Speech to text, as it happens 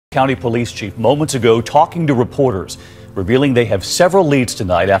County Police Chief moments ago talking to reporters, revealing they have several leads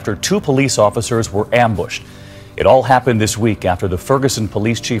tonight after two police officers were ambushed. It all happened this week after the Ferguson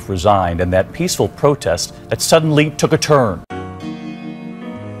police chief resigned and that peaceful protest that suddenly took a turn.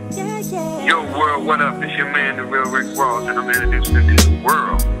 Yo, world, what up? It's your man, the real Rick Ross, and I'm introducing you to the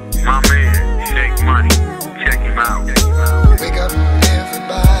world. My man, Shake Money. Check him out. Wake up,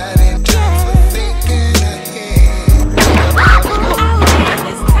 everybody, time for thinking ahead.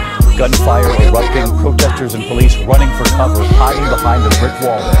 Gunfire erupting, protesters and police running for cover, hiding behind the brick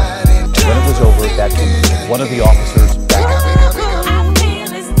wall. And when it was over, that can one of the officers back.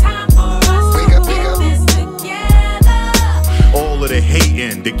 All of the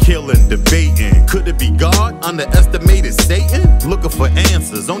hating, the killing, debating. Could it be God? Underestimated Satan? Looking for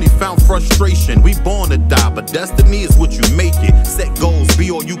answers, only found frustration. We born to die, but destiny is what you make it. Set goals,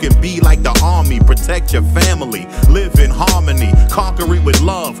 be all you can be like the army. Protect your family, live in harmony. Conquer it with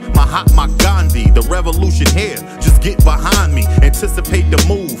love, Mahatma Gandhi. The revolution here, just get behind me. Anticipate the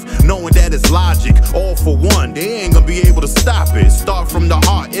move, knowing that it's logic. All for one, they ain't gonna be able to stop it. Start from the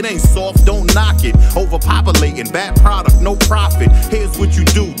heart, it ain't soft, don't knock it. Overpopulating, bad product, no profit. Here's what you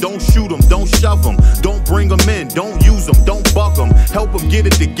do, don't shoot them, don't shove them. Don't bring them in, don't use them, don't bug them. Help them get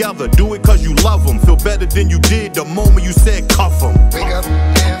it together, do it cause you love them. Feel better than you did the moment you said cuff them. Wake up,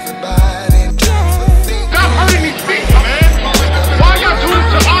 everybody, time for thinking. Stop hurting these people, man. Why y'all do this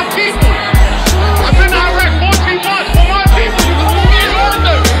to our people? I've been in Iraq 14 months for my people. You can put me in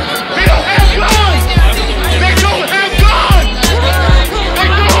order. They don't have guns. They don't have guns. They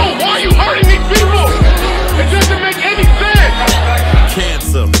don't. Why are you hurting these people? It doesn't make any sense.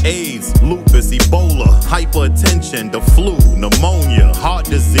 Cancer, AIDS, lupus, Ebola, hypertension, the flu, pneumonia, heart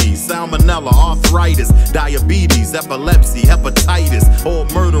disease, salmonella, arthritis, diabetes, epilepsy, hepatitis, all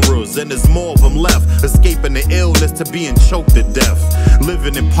murderers, and there's more of them left. Escaping the illness to being choked to death.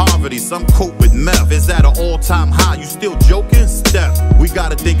 Living in poverty, some cope with meth. Is at an all-time high, you still joking? Step, we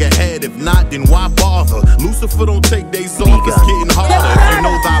gotta think ahead, if not, then why bother? Lucifer don't take days off, it's getting harder. If you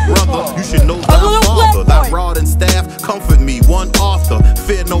know thy brother, you should know thy father. Thy rod and staff, comfort me, one author.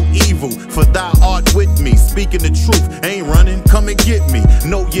 Fear no evil, for thou art with me. Speaking the truth, ain't running, come and get me.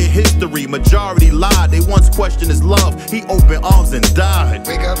 Know your history, majority lied. They once questioned his love, he opened arms and died.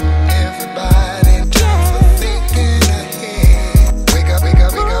 Wake up, everybody, time for thinking ahead. Wake up, wake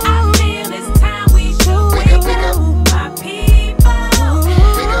up, wake up. I feel it's time we should wake up, my people.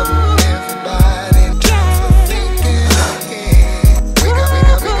 Wake up, everybody, time for thinking ahead. Wake up,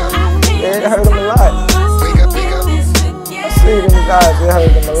 wake up, wake up. Yeah, it hurt him a lot. Wake up, wake up. I see it in his eyes, it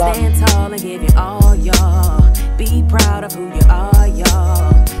hurt him a lot. Stand tall and give you all, y'all. Be proud of who you are,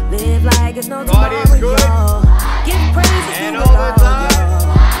 y'all. Live like it's no tomorrow, y'all. Give praises to the Lord, y'all.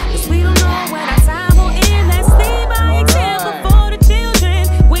 'Cause we don't know when our time will end. Let's lead by example for the children.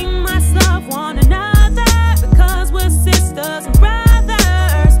 We must love one another because we're sisters and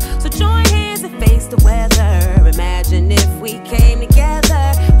brothers. So join hands and face the weather. Imagine if we came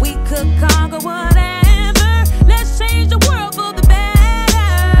together, we could conquer whatever. Let's change the world for the better.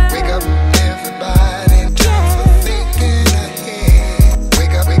 Wake up, everybody, time for thinking ahead.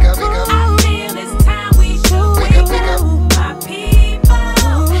 Wake up, wake up, wake up. I feel it's time we should wake up, my people.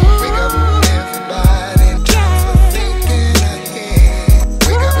 Wake up, everybody, time for thinking ahead.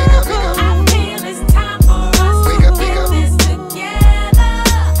 Wake up, wake up, wake up. I feel it's time for us Wake up, to wake do up. this together.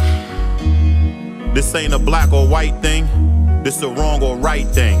 This ain't a black or white thing, this a wrong or right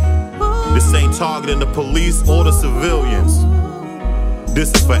thing. This ain't targeting the police or the civilians.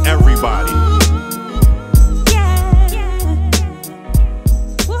 This is for everybody.